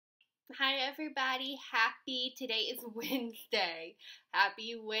Hi everybody, today is Wednesday.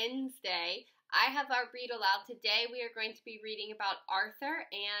 Happy Wednesday. I have our read aloud today. We are going to be reading about Arthur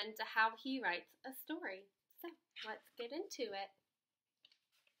and how he writes a story. So let's get into it.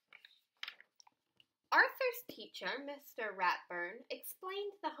 Arthur's teacher, Mr. Ratburn,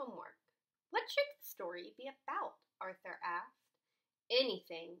 explained the homework. What should the story be about? Arthur asked.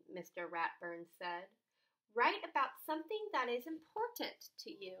 Anything, Mr. Ratburn said. Write about something that is important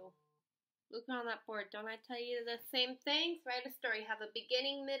to you. Look on that board. Don't I tell you the same things? Write a story. Have a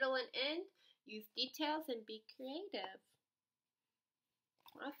beginning, middle, and end. Use details and be creative.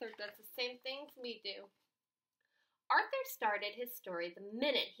 Arthur does the same things we do. Arthur started his story the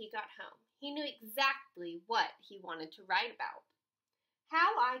minute he got home. He knew exactly what he wanted to write about.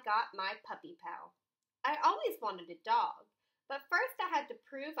 How I got my puppy pal. I always wanted a dog, but first I had to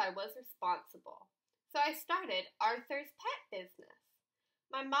prove I was responsible. So I started Arthur's pet business.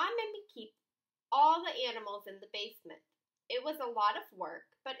 My mom made me keep all the animals in the basement. It was a lot of work,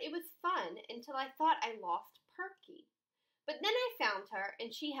 but it was fun until I thought I lost Perky. But then I found her,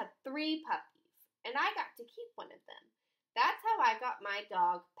 and she had 3 puppies, and I got to keep one of them. That's how I got my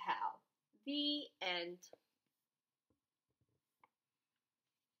dog, Pal. The end.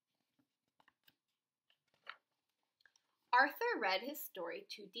 Arthur read his story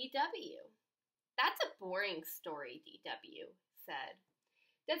to D.W. That's a boring story, D.W. said.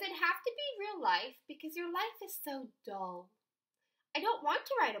 Does it have to be real life? Because your life is so dull. I don't want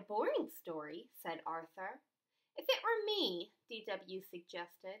to write a boring story, said Arthur. If it were me, D.W.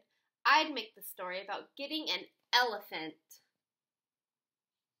 suggested, I'd make the story about getting an elephant.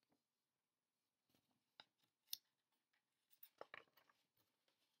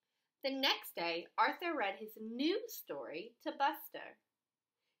 The next day, Arthur read his new story to Buster.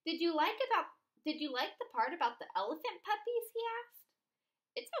 Did you like the part about the elephant puppies? He asked.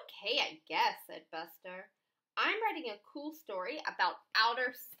 It's okay, I guess, said Buster. I'm writing a cool story about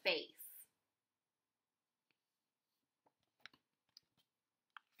outer space.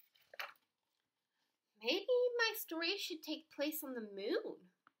 Maybe my story should take place on the moon,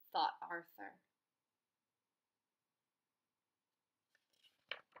 thought Arthur.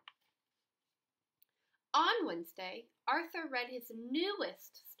 On Wednesday, Arthur read his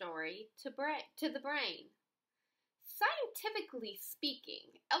newest story to the brain. Scientifically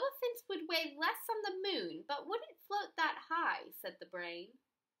speaking, elephants would weigh less on the moon, but wouldn't float that high, said the brain.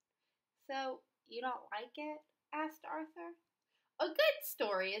 So, you don't like it? Asked Arthur. A good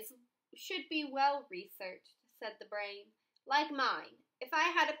story should be well researched, said the brain. Like mine, if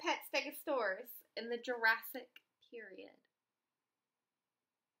I had a pet stegosaurus in the Jurassic period.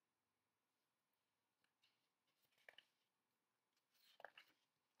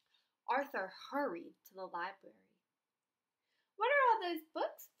 Arthur hurried to the library. What are all those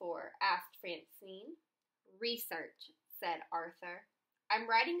books for? Asked Francine. Research, said Arthur. I'm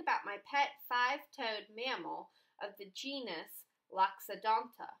writing about my pet 5-toed mammal of the genus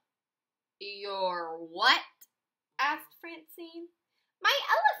Loxodonta. Your what? Asked Francine. My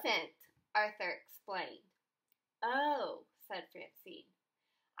elephant, Arthur explained. Oh, said Francine.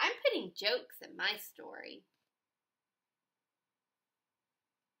 I'm putting jokes in my story.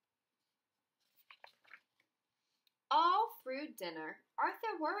 All through dinner,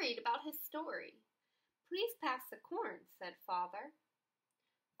 Arthur worried about his story. Please pass the corn, said Father.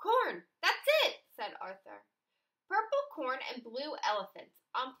 Corn, that's it, said Arthur. Purple corn and blue elephants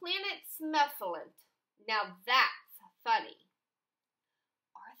on planet Snufflement. Now that's funny.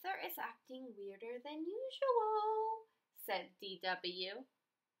 Arthur is acting weirder than usual, said D.W.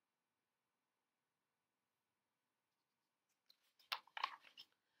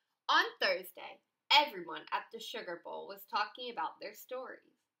 On Thursday, everyone at the Sugar Bowl was talking about their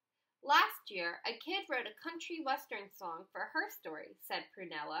stories. Last year, a kid wrote a country western song for her story, said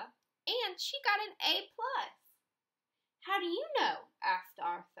Prunella, and she got an A+. How do you know? Asked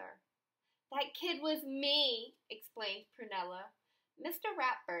Arthur. That kid was me, explained Prunella. Mr.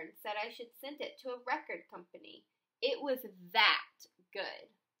 Ratburn said I should send it to a record company. It was that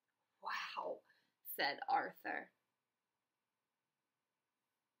good. Wow, said Arthur.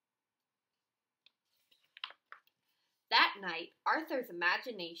 That night, Arthur's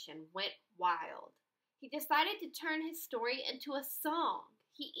imagination went wild. He decided to turn his story into a song.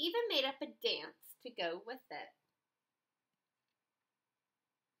 He even made up a dance to go with it.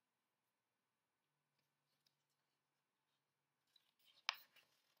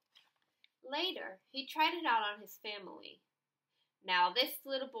 Later, he tried it out on his family. Now this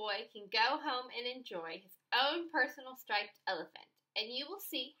little boy can go home and enjoy his own personal striped elephant, and you will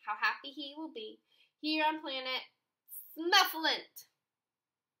see how happy he will be here on planet Snufflement.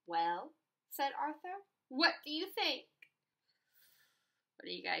 Well, said Arthur, what do you think? What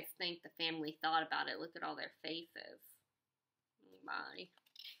do you guys think the family thought about it? Look at all their faces. Oh my.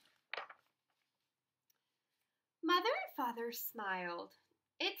 Mother and Father smiled.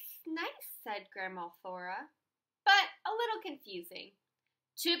 It's nice, said Grandma Thora, but a little confusing.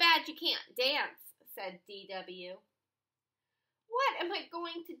 Too bad you can't dance, said D.W. What am I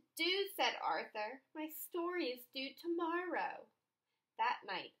going to do, said Arthur. My story is due tomorrow. That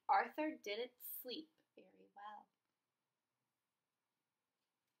night, Arthur didn't sleep very well.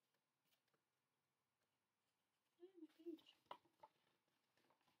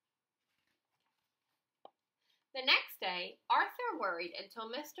 The next day, Arthur worried until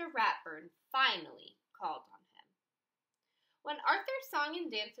Mr. Ratburn finally called on him. When Arthur's song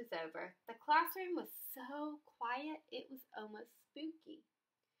and dance was over, the classroom was so quiet it was almost spooky.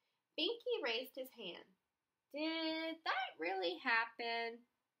 Binky raised his hand. Did that really happen?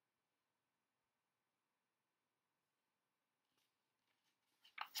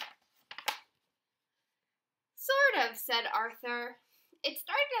 Sort of, said Arthur. It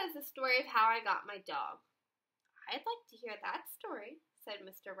started as a story of how I got my dog. I'd like to hear that story, said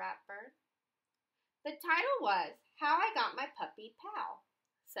Mr. Ratburn. The title was How I Got My Puppy Pal,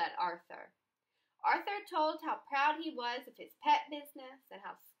 said Arthur. Arthur told how proud he was of his pet business and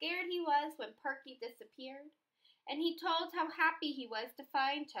how scared he was when Perky disappeared. And he told how happy he was to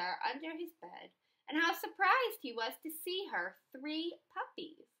find her under his bed and how surprised he was to see her 3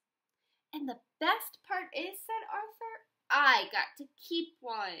 puppies. And the best part is, said Arthur, I got to keep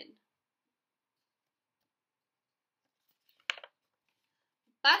one.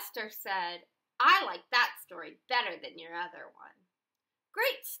 Buster said, I like that story better than your other one.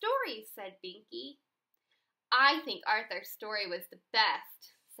 Great story, said Binky. I think Arthur's story was the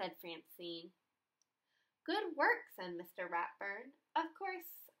best, said Francine. Good work, said Mr. Ratburn. Of course,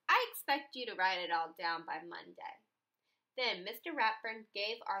 I expect you to write it all down by Monday. Then Mr. Ratburn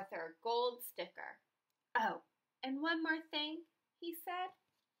gave Arthur a gold sticker. Oh, and one more thing, he said.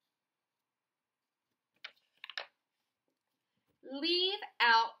 Leave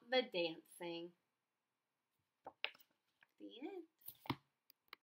out the dancing.